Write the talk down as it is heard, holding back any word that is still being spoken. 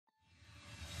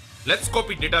Let's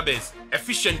copy database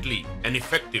efficiently and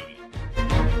effectively.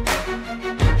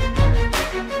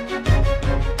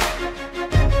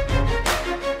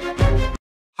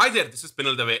 Hi there, this is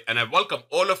Pinal Dave and I welcome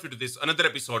all of you to this another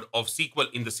episode of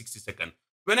SQL in the 60 second.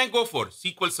 When I go for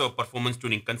SQL Server performance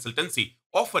tuning consultancy,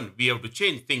 often we have to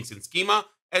change things in schema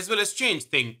as well as change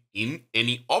things in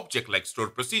any object like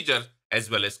stored procedures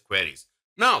as well as queries.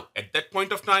 Now, at that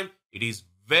point of time, it is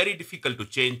very difficult to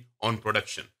change on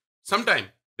production. Sometimes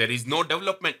there is no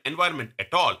development environment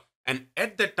at all, and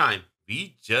at that time,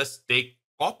 we just take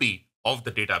copy of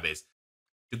the database.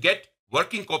 To get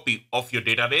working copy of your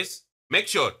database, make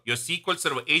sure your SQL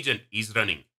Server agent is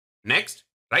running. Next,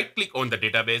 right-click on the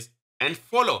database and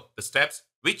follow the steps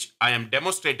which I am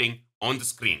demonstrating on the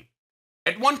screen.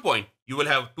 At one point, you will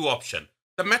have two options.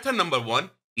 The method number 1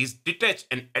 is detach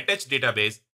and attach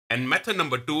database, and method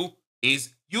number 2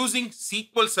 is using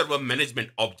SQL Server management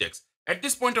objects. At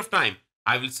this point of time,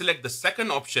 I will select the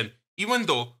second option even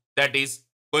though that is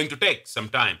going to take some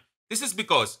time. This is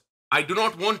because I do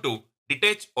not want to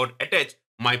detach or attach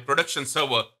my production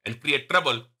server and create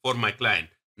trouble for my client.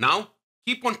 Now,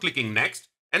 keep on clicking next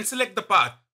and select the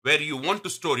path where you want to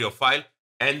store your file,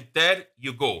 and there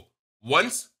you go.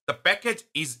 Once the package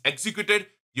is executed,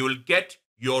 you will get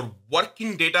your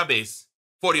working database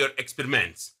for your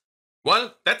experiments.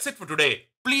 Well, that's it for today.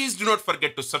 Please do not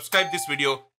forget to subscribe this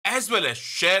video as well as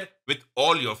share with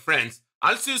all your friends.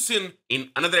 I'll see you soon in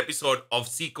another episode of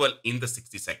SQL in the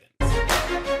 60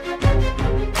 seconds.